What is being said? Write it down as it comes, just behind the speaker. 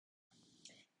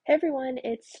Hey everyone,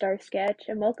 it's Star Sketch,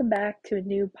 and welcome back to a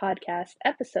new podcast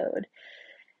episode.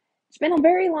 It's been a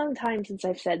very long time since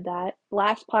I've said that.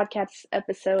 Last podcast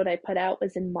episode I put out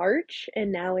was in March, and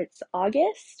now it's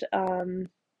August.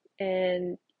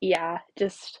 And yeah,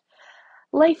 just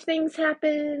life things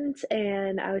happened,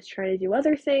 and I was trying to do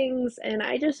other things, and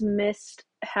I just missed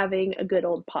having a good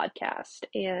old podcast.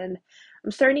 And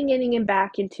I'm starting getting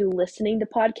back into listening to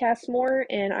podcasts more,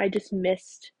 and I just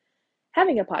missed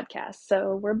having a podcast.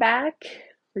 So we're back.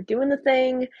 We're doing the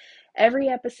thing. Every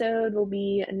episode will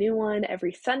be a new one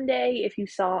every Sunday. If you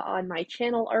saw on my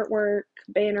channel artwork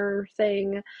banner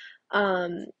thing.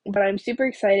 But I'm super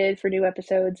excited for new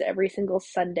episodes every single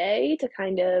Sunday to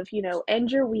kind of, end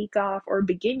your week off or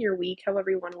begin your week,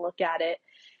 however you want to look at it,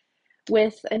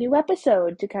 with a new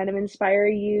episode to kind of inspire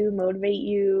you, motivate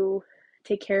you,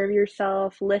 take care of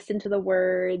yourself, listen to the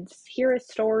words, hear a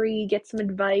story, get some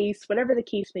advice, whatever the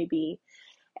case may be.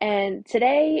 And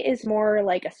today is more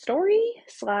like a story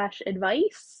slash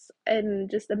advice and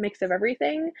just a mix of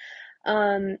everything.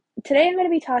 Today I'm going to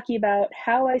be talking about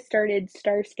how I started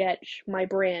Star Sketch, my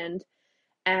brand,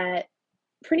 at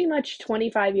pretty much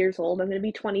 25 years old. I'm going to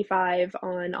be 25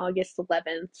 on August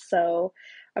 11th, so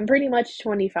I'm pretty much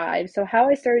 25. So how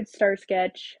I started Star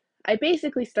Sketch, I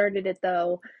basically started it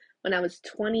though when I was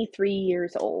 23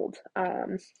 years old,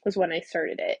 was when I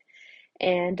started it.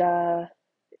 And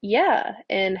yeah,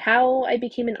 and how I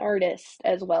became an artist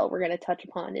as well, we're going to touch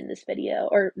upon in this video,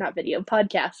 or not video,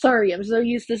 podcast. Sorry, I'm so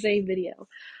used to saying video.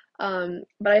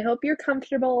 But I hope you're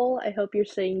comfortable. I hope you're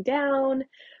sitting down,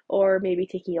 or maybe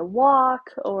taking a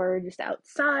walk, or just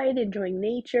outside enjoying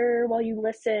nature while you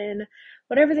listen.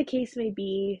 Whatever the case may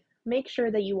be, make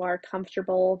sure that you are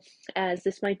comfortable, as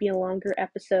this might be a longer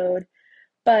episode.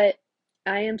 But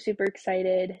I am super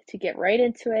excited to get right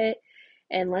into it,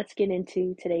 and let's get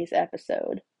into today's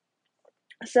episode.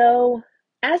 So,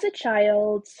 as a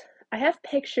child, I have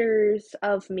pictures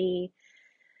of me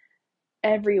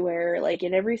everywhere. Like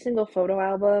in every single photo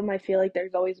album, I feel like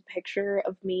there's always a picture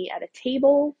of me at a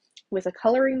table with a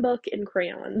coloring book and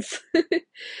crayons.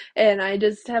 And I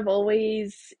just have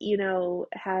always,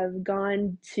 have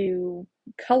gone to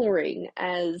coloring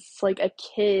as like a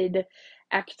kid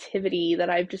activity that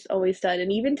I've just always done.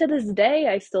 And even to this day,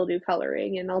 I still do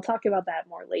coloring, and I'll talk about that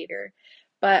more later.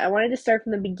 But I wanted to start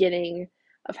from the beginning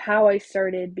of how I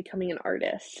started becoming an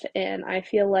artist. And I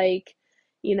feel like,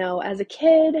 as a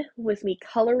kid, with me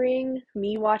coloring,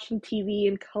 me watching TV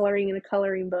and coloring in a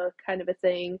coloring book kind of a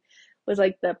thing, was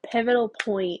like the pivotal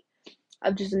point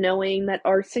of just knowing that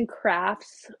arts and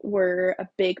crafts were a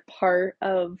big part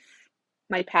of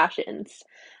my passions.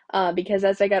 Because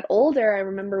as I got older, I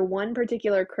remember one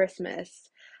particular Christmas,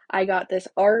 I got this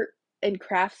art and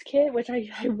crafts kit, which I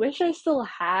wish I still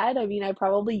had. I mean, I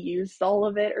probably used all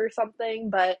of it or something,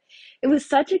 but it was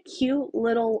such a cute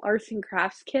little arts and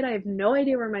crafts kit. I have no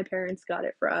idea where my parents got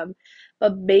it from,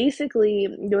 but basically,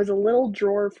 there was a little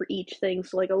drawer for each thing.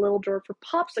 So, like a little drawer for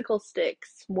popsicle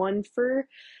sticks, one for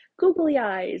googly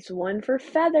eyes, one for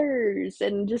feathers,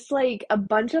 and just like a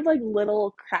bunch of like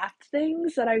little craft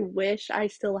things that I wish I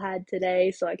still had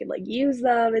today so I could like use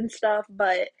them and stuff.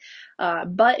 But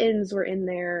buttons were in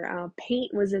there,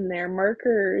 paint was in there,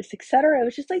 markers, etc. It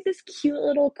was just like this cute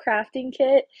little crafting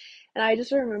kit. And I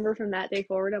just remember from that day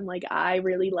forward, I'm like, I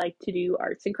really like to do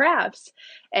arts and crafts.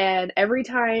 And every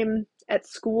time at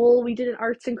school we did an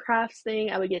arts and crafts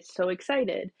thing, I would get so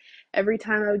excited. Every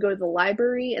time I would go to the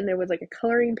library and there was like a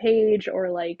coloring page or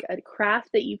like a craft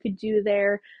that you could do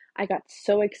there, I got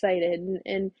so excited.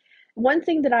 And one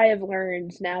thing that I have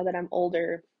learned now that I'm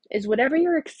older is whatever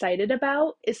you're excited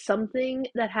about is something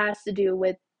that has to do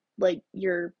with like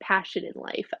your passion in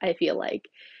life, I feel like.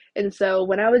 And so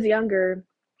when I was younger,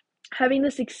 having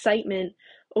this excitement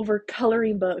over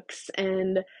coloring books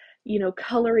and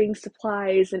coloring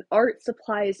supplies and art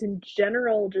supplies in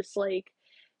general, just like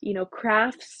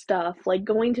craft stuff, like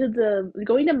going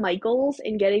to Michael's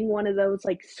and getting one of those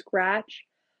like scratch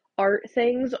art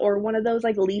things, or one of those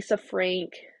like Lisa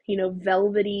Frank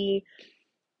velvety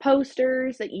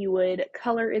posters that you would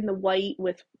color in the white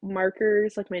with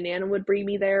markers, like my nana would bring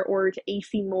me there, or to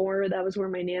AC Moore, that was where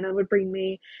my nana would bring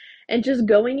me. And just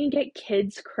going and get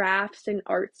kids crafts and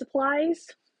art supplies,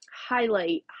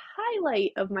 highlight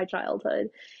of my childhood.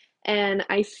 And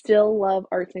I still love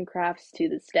arts and crafts to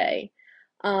this day.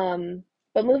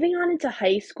 But moving on into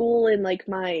high school and like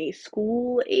my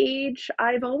school age,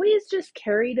 I've always just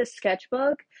carried a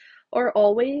sketchbook or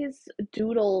always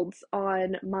doodled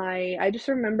on I just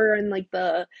remember in like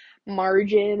the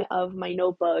margin of my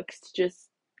notebooks, just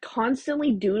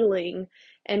constantly doodling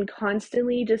and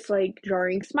constantly just like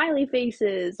drawing smiley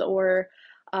faces or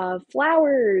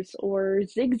flowers or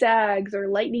zigzags or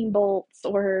lightning bolts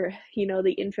or,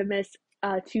 the infamous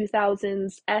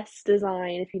 2000s S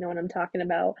design, if you know what I'm talking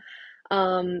about.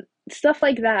 Stuff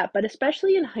like that. But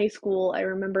especially in high school, I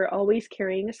remember always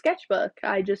carrying a sketchbook.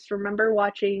 I just remember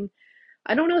watching,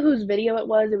 I don't know whose video it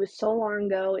was so long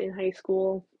ago in high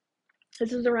school.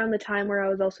 This was around the time where I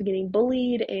was also getting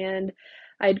bullied and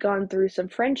I'd gone through some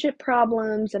friendship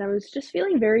problems and I was just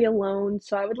feeling very alone.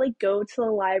 So I would like go to the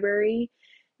library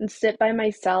and sit by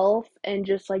myself and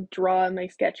just like draw in my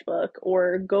sketchbook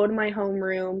or go to my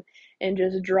homeroom and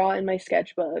just draw in my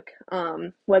sketchbook.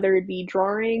 Whether it be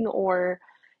drawing or,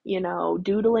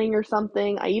 doodling or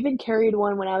something. I even carried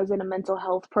one when I was in a mental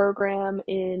health program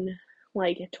in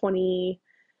like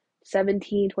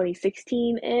 2017,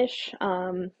 2016-ish.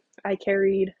 I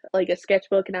carried like a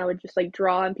sketchbook and I would just like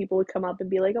draw and people would come up and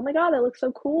be like, "Oh my God, that looks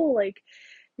so cool. Like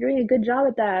you're doing a good job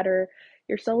at that." Or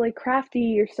 "You're so like crafty,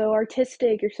 you're so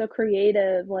artistic, you're so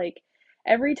creative." Like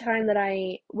every time that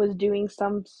I was doing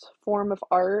some form of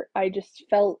art, I just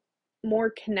felt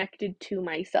more connected to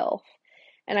myself.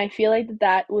 And I feel like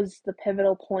that was the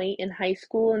pivotal point in high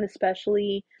school and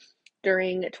especially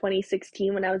during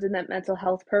 2016 when I was in that mental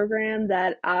health program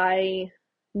that I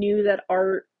knew that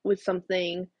art was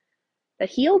something that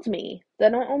healed me,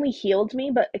 that not only healed me,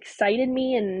 but excited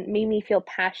me and made me feel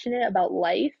passionate about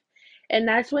life. And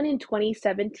that's when in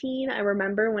 2017, I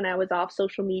remember when I was off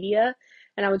social media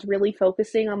and I was really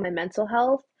focusing on my mental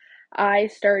health, I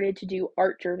started to do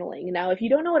art journaling. Now, if you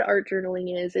don't know what art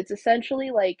journaling is, it's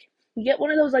essentially like you get one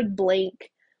of those like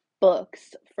blank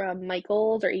books from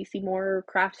Michael's or AC Moore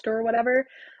craft store or whatever,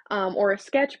 or a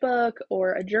sketchbook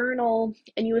or a journal,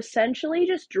 and you essentially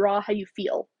just draw how you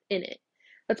feel in it.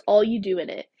 That's all you do in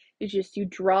it. It's just you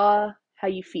draw how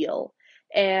you feel.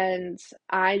 And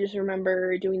I just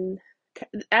remember doing,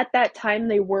 at that time,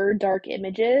 they were dark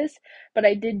images, but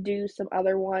I did do some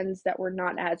other ones that were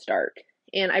not as dark.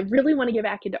 And I really want to get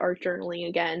back into art journaling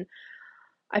again.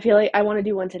 I feel like I want to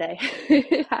do one today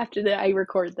after that I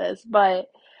record this, but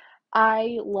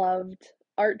I loved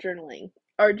art journaling.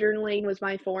 Art journaling was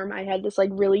my form. I had this like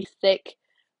really thick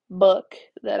book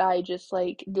that I just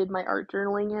like did my art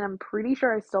journaling in. I'm pretty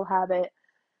sure I still have it.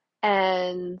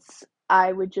 And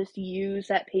I would just use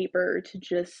that paper to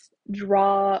just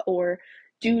draw or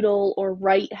doodle or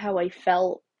write how I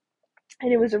felt.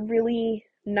 And it was a really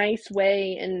nice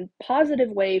way and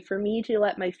positive way for me to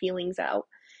let my feelings out.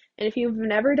 And if you've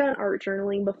never done art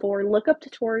journaling before, look up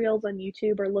tutorials on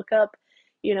YouTube or look up,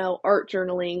 art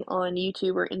journaling on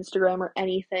YouTube or Instagram or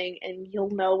anything, and you'll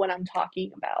know what I'm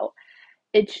talking about.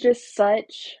 It's just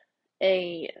such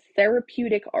a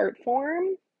therapeutic art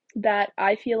form that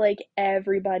I feel like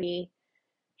everybody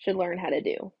should learn how to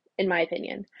do, in my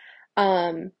opinion.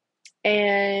 Um,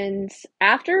 and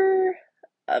after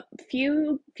a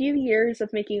few years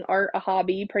of making art a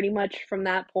hobby, pretty much from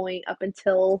that point up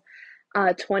until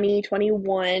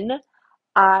 2021,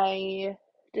 I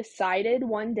decided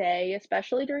one day,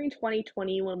 especially during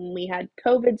 2020 when we had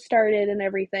COVID started and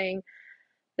everything,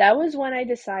 that was when I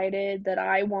decided that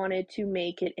I wanted to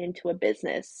make it into a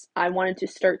business. I wanted to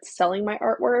start selling my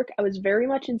artwork. I was very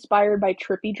much inspired by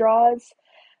Trippy Draws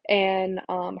and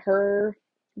her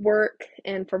work,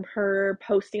 and from her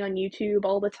posting on YouTube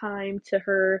all the time to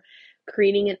her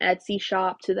creating an Etsy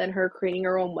shop to then her creating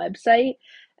her own website.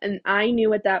 And I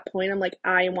knew at that point, I'm like,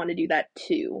 I want to do that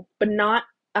too, but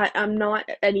I'm not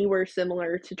anywhere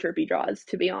similar to Trippy Draws,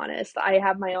 to be honest. I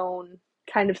have my own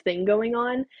kind of thing going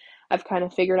on. I've kind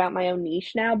of figured out my own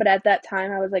niche now, but at that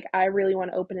time I was like, I really want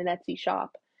to open an Etsy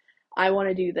shop. I want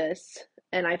to do this,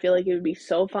 and I feel like it would be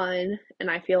so fun,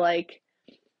 and I feel like,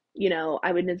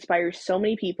 I would inspire so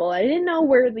many people. I didn't know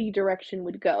where the direction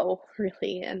would go,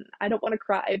 really, and I don't want to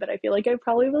cry, but I feel like I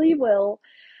probably will.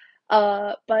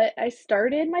 But I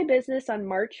started my business on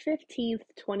March 15th,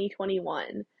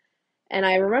 2021. And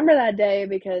I remember that day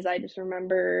because I just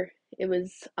remember it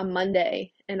was a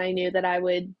Monday and I knew that I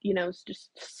would,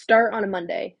 just start on a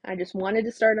Monday. I just wanted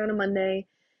to start on a Monday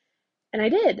and I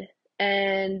did.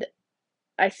 And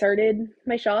I started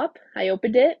my shop. I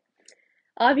opened it.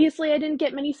 Obviously, I didn't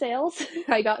get many sales.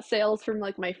 I got sales from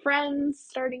like my friends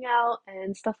starting out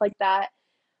and stuff like that.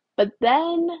 But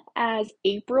then as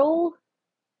April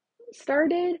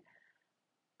started,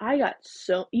 I got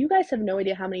you guys have no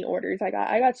idea how many orders I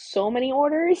got. I got so many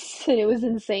orders and it was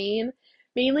insane,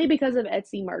 mainly because of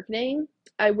Etsy marketing.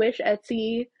 I wish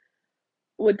Etsy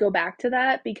would go back to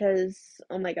that because,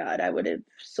 oh my God, I would have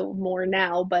sold more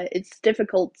now, but it's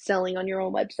difficult selling on your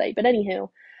own website. But anywho,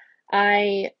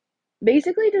 I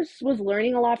basically just was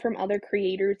learning a lot from other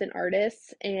creators and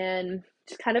artists and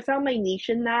just kind of found my niche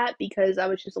in that because I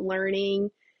was just learning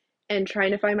and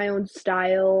trying to find my own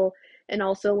style, and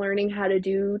also learning how to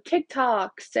do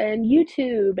TikToks and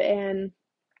YouTube and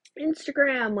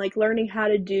Instagram, like learning how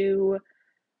to do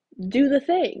the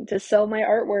thing, to sell my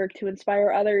artwork, to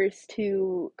inspire others,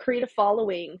 to create a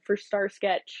following for Star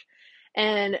Sketch.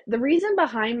 And the reason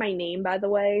behind my name, by the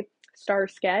way, Star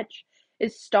Sketch,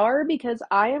 is Star because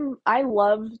I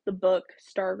love the book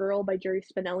Stargirl by Jerry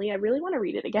Spinelli. I really want to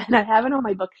read it again. I have it on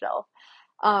my bookshelf.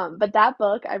 But that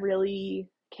book I really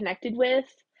connected with.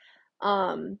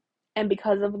 Um, and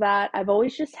because of that, I've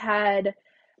always just had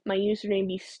my username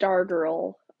be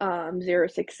Stargirl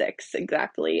 066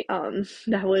 exactly.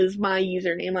 That was my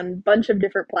username on a bunch of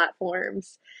different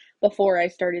platforms before I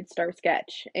started Star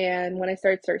Sketch. And when I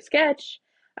started Star Sketch,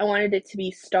 I wanted it to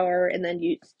be Star and then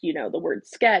use, the word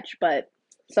sketch, but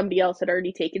somebody else had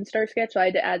already taken Star Sketch, so I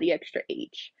had to add the extra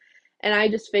H. And I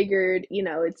just figured,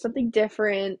 it's something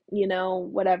different,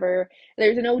 whatever.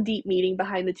 There's no deep meaning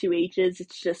behind the two H's.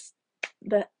 It's just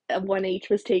the one H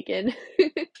was taken.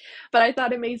 But I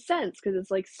thought it made sense because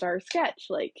it's like Star Sketch.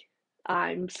 Like,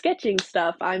 I'm sketching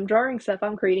stuff, I'm drawing stuff,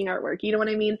 I'm creating artwork. You know what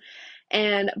I mean?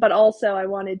 But also, I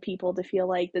wanted people to feel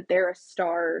like that they're a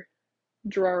star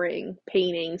drawing,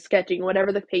 painting, sketching,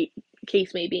 whatever the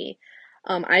case may be.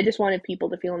 I just wanted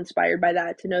people to feel inspired by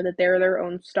that, to know that they're their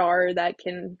own star that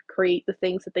can create the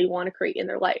things that they want to create in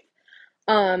their life.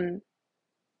 Um,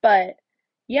 but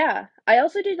yeah, I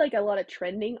also did like a lot of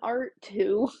trending art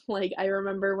too. Like, I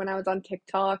remember when I was on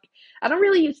TikTok. I don't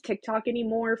really use TikTok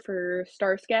anymore for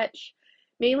Star Sketch,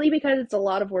 mainly because it's a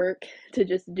lot of work to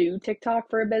just do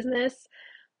TikTok for a business.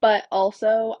 But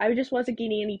also, I just wasn't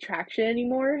gaining any traction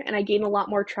anymore, and I gained a lot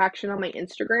more traction on my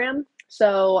Instagram.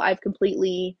 So I've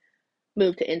completely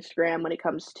moved to Instagram when it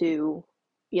comes to,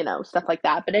 stuff like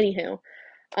that. But anywho,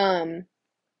 um,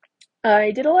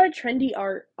 I did a lot of trendy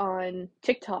art on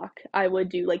TikTok. I would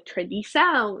do like trendy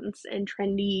sounds and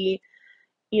trendy,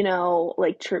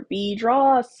 like trippy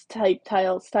draws type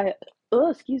style. Oh,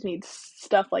 excuse me,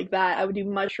 stuff like that. I would do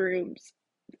mushrooms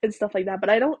and stuff like that, but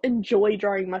I don't enjoy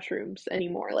drawing mushrooms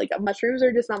anymore. Like, mushrooms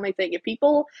are just not my thing. If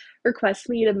people request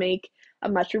me to make a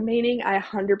mushroom painting, I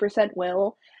 100%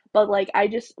 will. But like,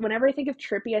 whenever I think of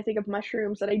trippy, I think of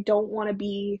mushrooms, and I don't want to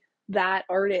be that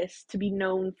artist to be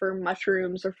known for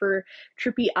mushrooms or for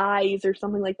trippy eyes or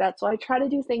something like that. So I try to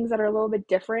do things that are a little bit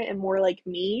different and more like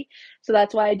me. So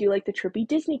that's why I do like the trippy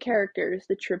Disney characters,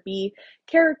 the trippy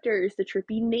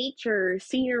nature,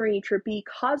 scenery, trippy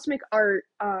cosmic art,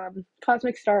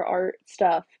 cosmic star art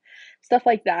stuff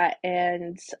like that.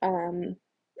 And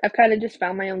I've kind of just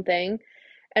found my own thing.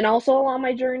 And also along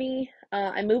my journey,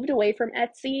 I moved away from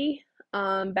Etsy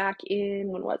back in,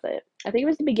 when was it? I think it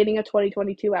was the beginning of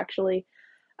 2022, actually.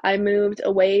 I moved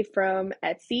away from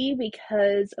Etsy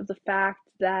because of the fact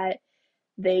that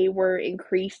they were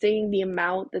increasing the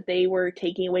amount that they were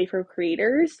taking away from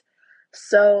creators.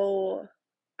 So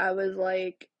I was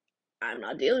like, I'm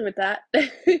not dealing with that.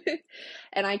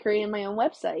 And I created my own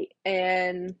website.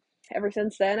 And ever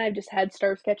since then, I've just had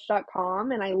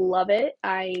starsketch.com and I love it.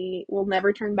 I will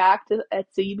never turn back to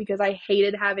Etsy because I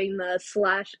hated having the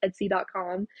slash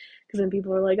Etsy.com, because then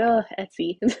people were like, oh,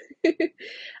 Etsy.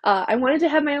 I wanted to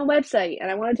have my own website and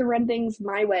I wanted to run things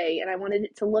my way and I wanted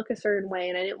it to look a certain way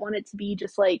and I didn't want it to be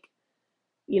just like,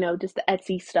 just the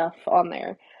Etsy stuff on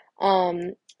there.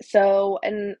 Um,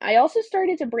 and I also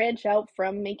started to branch out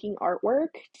from making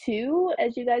artwork too.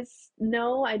 As you guys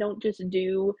know, I don't just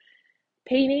do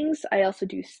paintings, I also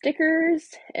do stickers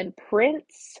and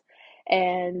prints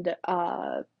and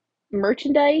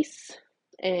merchandise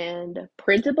and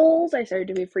printables. I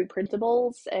started doing free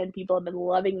printables and people have been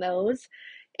loving those.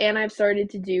 And I've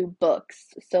started to do books,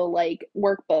 so like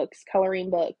workbooks, coloring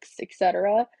books,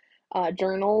 etc.,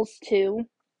 journals too.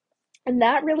 And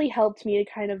that really helped me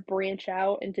to kind of branch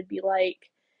out and to be like,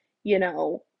 you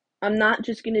know, I'm not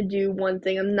just going to do one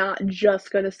thing. I'm not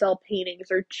just going to sell paintings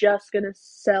or just going to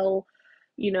sell,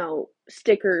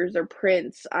 stickers or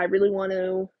prints. I really want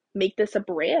to make this a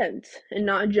brand and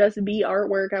not just be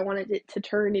artwork. I wanted it to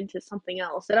turn into something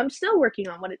else. And I'm still working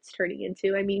on what it's turning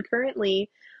into. I mean, currently,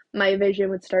 my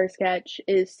vision with Star Sketch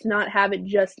is to not have it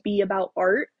just be about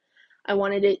art. I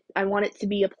want it to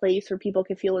be a place where people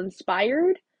can feel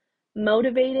inspired,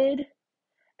 motivated,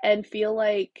 and feel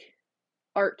like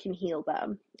art can heal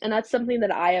them. And that's something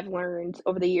that I have learned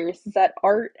over the years, is that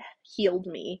art healed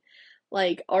me.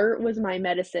 Like, art was my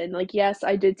medicine. Like, yes,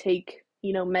 I did take,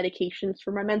 medications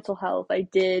for my mental health. I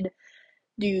did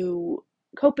do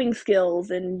coping skills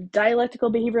and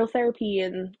dialectical behavioral therapy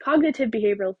and cognitive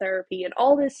behavioral therapy and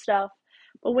all this stuff.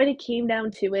 But when it came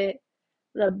down to it,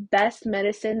 the best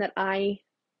medicine that I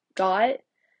got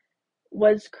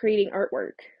was creating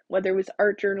artwork. whether it was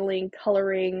art journaling,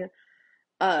 coloring,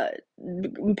 uh,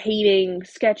 painting,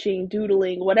 sketching,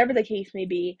 doodling, whatever the case may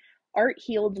be, art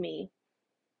healed me.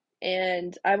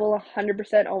 And I will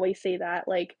 100% always say that.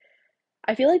 Like,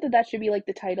 I feel like that should be like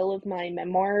the title of my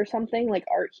memoir or something, like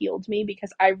art healed me,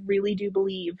 because I really do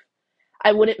believe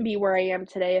I wouldn't be where I am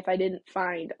today if I didn't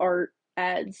find art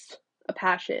as a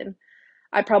passion.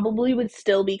 I probably would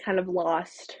still be kind of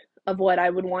lost of what I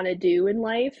would want to do in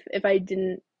life if I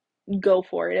didn't go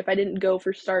for it, if I didn't go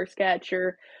for Star Sketch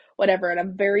or whatever. And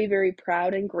I'm very, very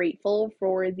proud and grateful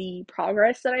for the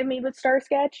progress that I made with Star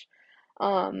Sketch.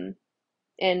 Um,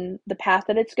 and the path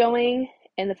that it's going,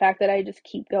 and the fact that I just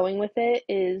keep going with it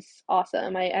is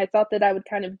awesome. I thought that I would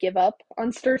kind of give up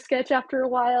on Stir Sketch after a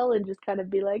while and just kind of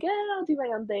be like, I'll do my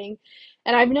own thing.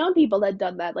 And I've known people that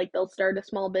done that. Like, they'll start a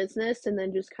small business and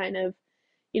then just kind of,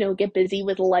 get busy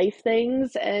with life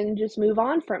things and just move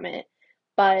on from it.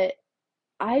 But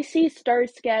I see Star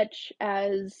Sketch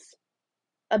as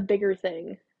a bigger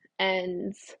thing.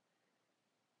 And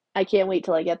I can't wait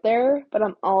till I get there, but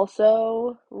I'm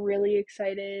also really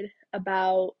excited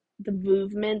about the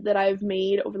movement that I've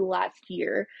made over the last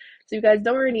year. So you guys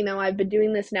don't already know, I've been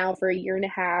doing this now for a year and a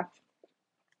half.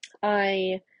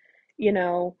 I, you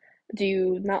know,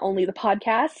 do not only the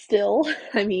podcast still,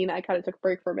 I mean, I kind of took a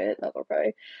break from it, that's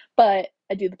okay, but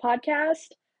I do the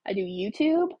podcast, I do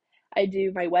YouTube, I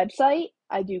do my website,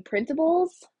 I do printables,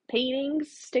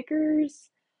 paintings, stickers,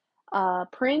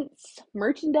 prints,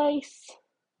 merchandise,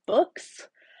 books.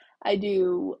 I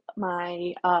do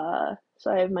my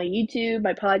so I have my YouTube,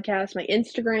 my podcast, my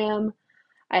Instagram.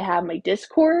 I have my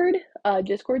Discord.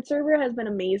 Discord server has been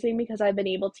amazing because I've been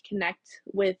able to connect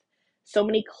with so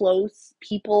many close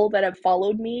people that have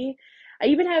followed me. I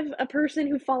even have a person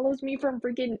who follows me from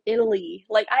freaking Italy.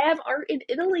 Like, I have art in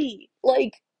Italy.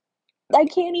 Like, I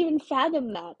can't even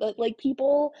fathom that like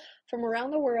people from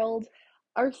around the world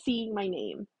are seeing my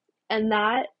name. And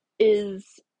that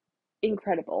is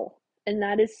incredible. And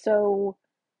that is so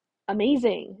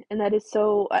amazing. And that is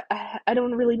so, I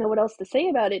don't really know what else to say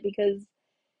about it because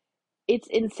it's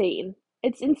insane.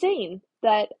 It's insane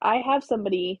that I have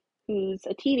somebody who's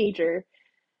a teenager.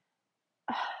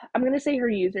 I'm going to say her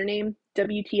username,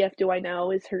 WTF do I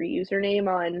know, is her username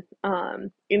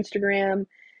on Instagram,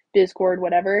 Discord,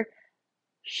 whatever.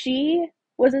 She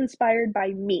was inspired by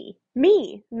me.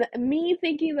 Me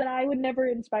thinking that I would never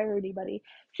inspire anybody.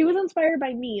 She was inspired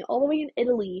by me all the way in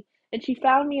Italy, and she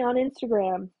found me on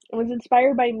Instagram and was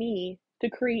inspired by me to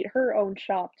create her own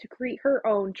shop, to create her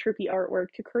own trippy artwork,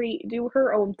 do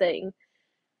her own thing.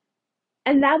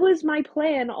 And that was my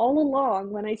plan all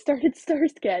along when I started Star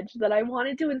Sketch, that I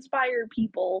wanted to inspire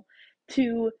people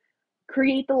to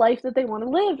create the life that they want to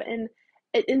live. And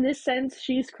in this sense,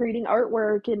 she's creating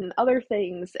artwork and other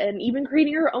things, and even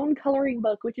creating her own coloring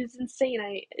book, which is insane.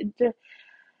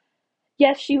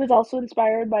 Yes, she was also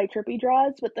inspired by Trippy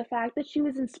Draws, but the fact that she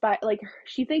was inspired, like,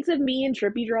 she thinks of me and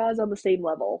Trippy Draws on the same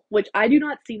level, which I do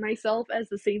not see myself as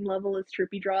the same level as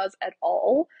Trippy Draws at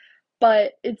all.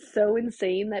 But it's so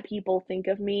insane that people think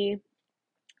of me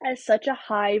as such a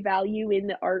high value in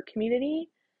the art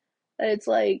community. It's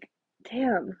like,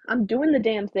 damn, I'm doing the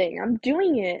damn thing. I'm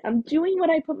doing it. I'm doing what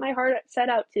I put my heart set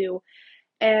out to.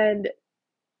 And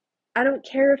I don't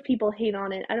care if people hate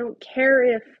on it. I don't care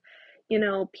if,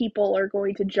 people are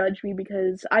going to judge me,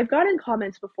 because I've gotten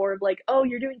comments before of like, oh,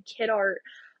 you're doing kid art.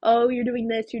 Oh, you're doing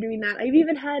this, you're doing that.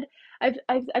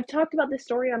 I've talked about this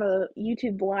story on a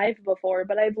YouTube live before,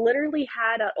 but I've literally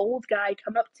had an old guy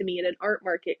come up to me at an art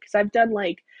market, because I've done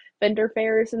like vendor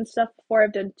fairs and stuff before.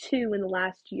 I've done two in the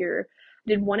last year. I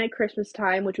did one at Christmas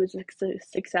time, which was a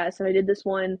success, and I did this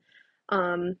one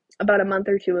about a month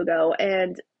or two ago.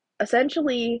 And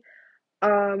essentially,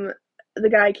 um, the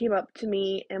guy came up to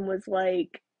me and was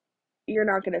like, "You're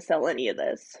not gonna sell any of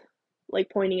this," like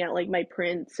pointing at like my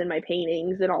prints and my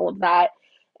paintings and all of that.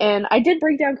 And I did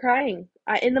break down crying.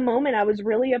 In the moment, I was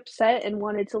really upset and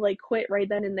wanted to like quit right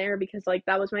then and there, because like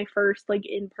that was my first like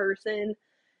in person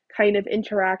kind of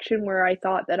interaction where I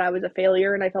thought that I was a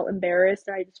failure and I felt embarrassed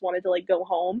and I just wanted to like go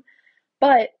home.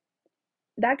 But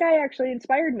that guy actually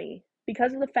inspired me,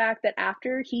 because of the fact that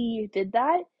after he did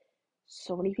that,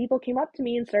 so many people came up to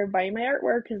me and started buying my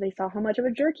artwork because they saw how much of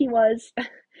a jerk he was.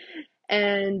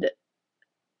 And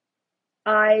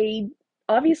I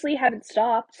obviously haven't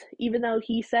stopped, even though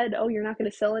he said, "Oh, you're not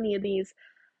going to sell any of these."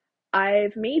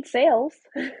 I've made sales.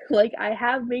 Like, I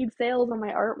have made sales on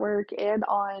my artwork and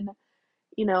on,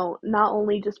 not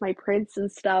only just my prints and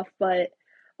stuff, but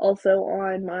also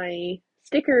on my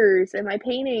stickers and my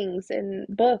paintings and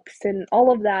books and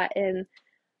all of that. And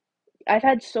I've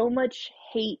had so much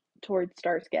hate towards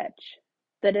Star Sketch.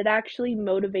 that it actually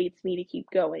motivates me to keep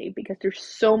going because there's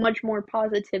so much more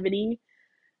positivity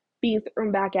being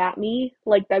thrown back at me,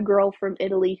 like that girl from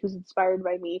Italy who's inspired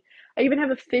by me. I even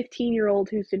have a 15-year-old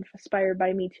who's inspired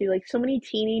by me too. Like so many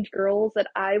teenage girls that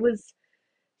I was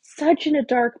such in a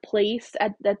dark place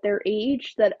at their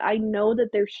age that I know that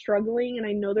they're struggling and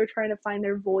I know they're trying to find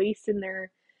their voice and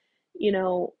their, you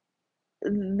know,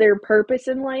 their purpose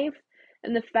in life.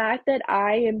 And the fact that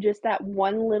I am just that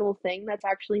one little thing that's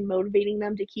actually motivating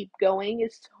them to keep going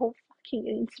is so fucking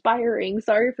inspiring.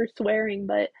 Sorry for swearing,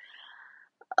 but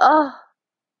oh,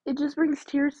 it just brings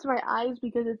tears to my eyes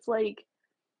because it's like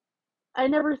I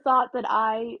never thought that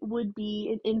I would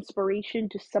be an inspiration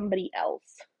to somebody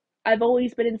else. I've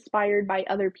always been inspired by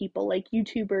other people, like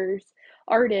YouTubers,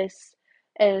 artists,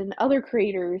 and other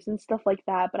creators and stuff like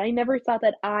that. But I never thought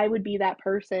that I would be that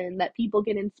person that people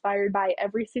get inspired by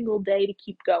every single day to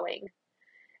keep going.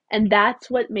 And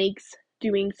that's what makes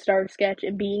doing Star Sketch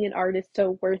and being an artist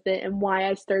so worth it and why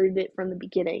I started it from the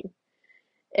beginning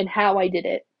and how I did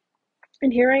it.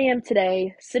 And here I am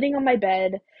today, sitting on my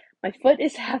bed. My foot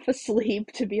is half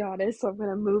asleep, to be honest, so I'm going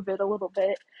to move it a little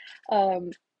bit. Um,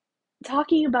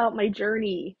 Talking about my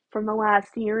journey from the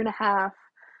last year and a half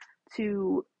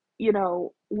to,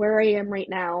 where I am right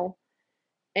now.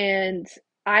 And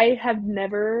I have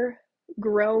never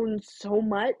grown so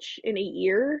much in a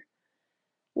year.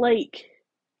 Like,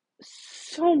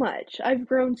 so much. I've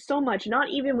grown so much, not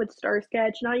even with Star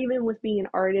Sketch, not even with being an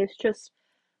artist, just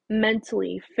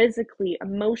mentally, physically,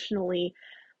 emotionally,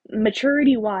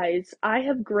 maturity wise. I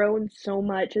have grown so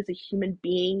much as a human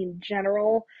being in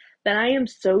general that I am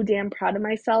so damn proud of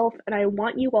myself. And I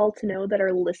want you all to know that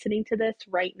are listening to this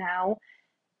right now,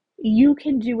 you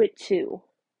can do it too.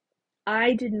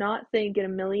 I did not think in a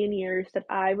million years that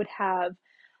I would have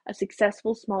a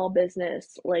successful small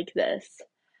business like this.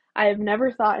 I have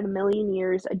never thought in a million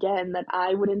years again that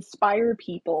I would inspire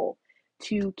people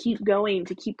to keep going,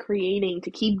 to keep creating,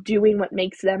 to keep doing what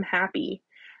makes them happy.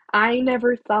 I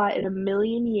never thought in a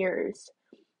million years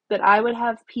that I would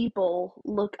have people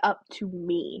look up to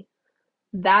me.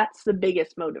 That's the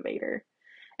biggest motivator.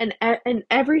 And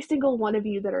every single one of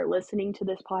you that are listening to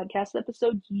this podcast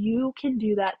episode, you can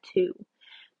do that too.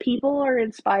 People are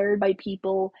inspired by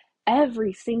people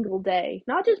every single day.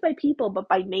 Not just by people, but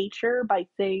by nature, by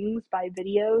things, by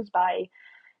videos, by,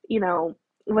 you know,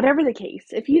 whatever the case.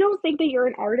 If you don't think that you're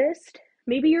an artist,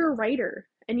 maybe you're a writer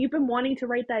and you've been wanting to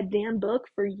write that damn book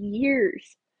for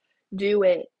years. Do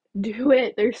it. Do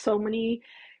it. There's so many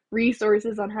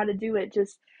resources on how to do it.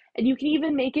 And you can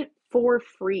even make it for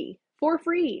free. For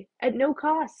free at no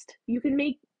cost. You can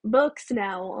make books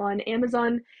now on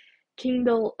Amazon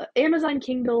Kindle,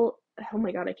 oh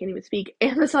my God, I can't even speak.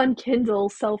 Amazon Kindle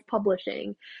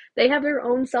self-publishing. They have their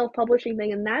own self-publishing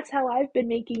thing, and that's how I've been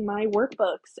making my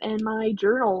workbooks and my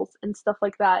journals and stuff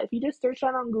like that. If you just search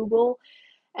that on Google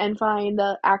and find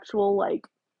the actual like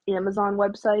Amazon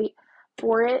website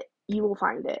for it, you will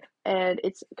find it. And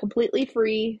it's completely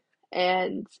free,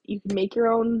 and you can make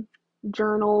your own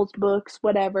journals, books,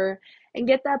 whatever, and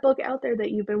get that book out there that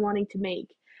you've been wanting to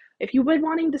make. If you've been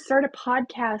wanting to start a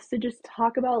podcast to just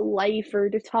talk about life or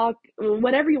to talk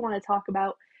whatever you want to talk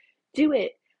about, do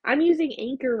it. I'm using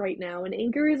Anchor right now, and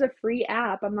Anchor is a free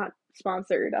app. I'm not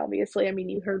sponsored, obviously. I mean,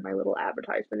 you heard my little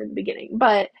advertisement in the beginning,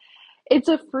 but it's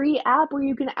a free app where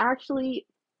you can actually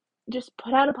just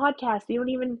put out a podcast.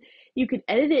 You can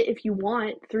edit it if you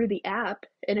want through the app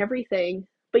and everything,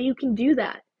 but you can do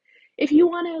that. If you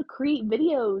want to create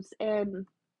videos and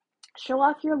show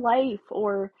off your life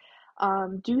or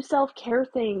do self-care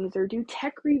things or do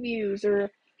tech reviews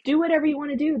or do whatever you want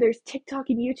to do, there's TikTok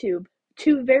and YouTube,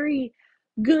 two very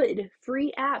good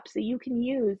free apps that you can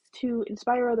use to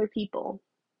inspire other people.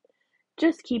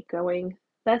 Just keep going.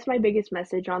 That's my biggest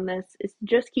message on this, is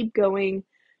just keep going.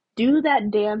 Do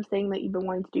that damn thing that you've been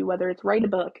wanting to do, whether it's write a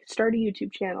book, start a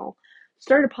YouTube channel,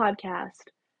 start a podcast.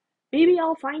 Maybe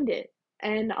I'll find it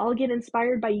and I'll get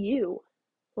inspired by you.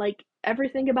 Like, ever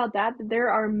think about that? There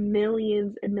are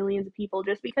millions and millions of people.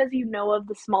 Just because you know of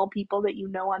the small people that you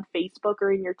know on Facebook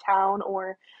or in your town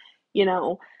or, you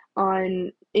know,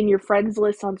 in your friends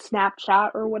list on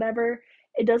Snapchat or whatever,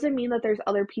 it doesn't mean that there's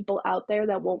other people out there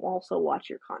that won't also watch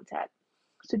your content.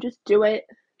 So just do it.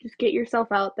 Just get yourself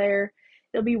out there.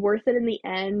 It'll be worth it in the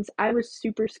end. I was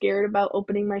super scared about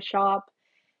opening my shop,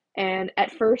 and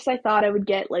at first I thought I would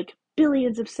get like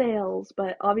billions of sales,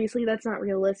 but obviously that's not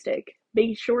realistic.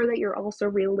 Be sure that you're also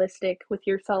realistic with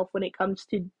yourself when it comes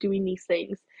to doing these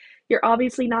things. You're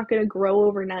obviously not going to grow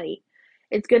overnight.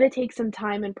 It's going to take some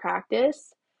time and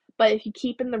practice, but if you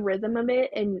keep in the rhythm of it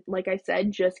and, like I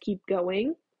said, just keep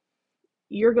going,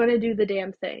 you're going to do the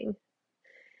damn thing.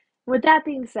 With that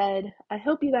being said, I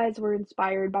hope you guys were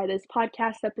inspired by this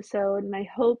podcast episode, and I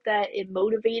hope that it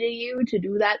motivated you to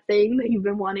do that thing that you've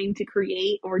been wanting to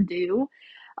create or do.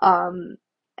 Um,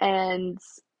 and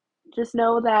just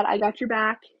know that I got your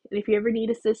back. And if you ever need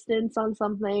assistance on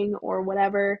something or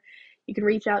whatever, you can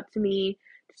reach out to me.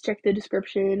 Just check the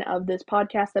description of this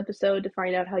podcast episode to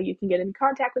find out how you can get in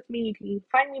contact with me. You can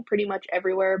find me pretty much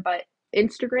everywhere, but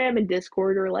Instagram and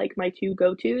Discord are like my two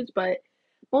go-tos, but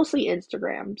mostly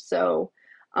Instagram. So,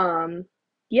 um,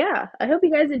 yeah, I hope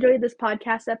you guys enjoyed this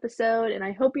podcast episode, and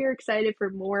I hope you're excited for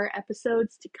more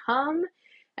episodes to come.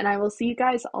 And I will see you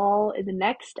guys all in the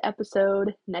next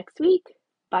episode next week.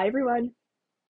 Bye, everyone.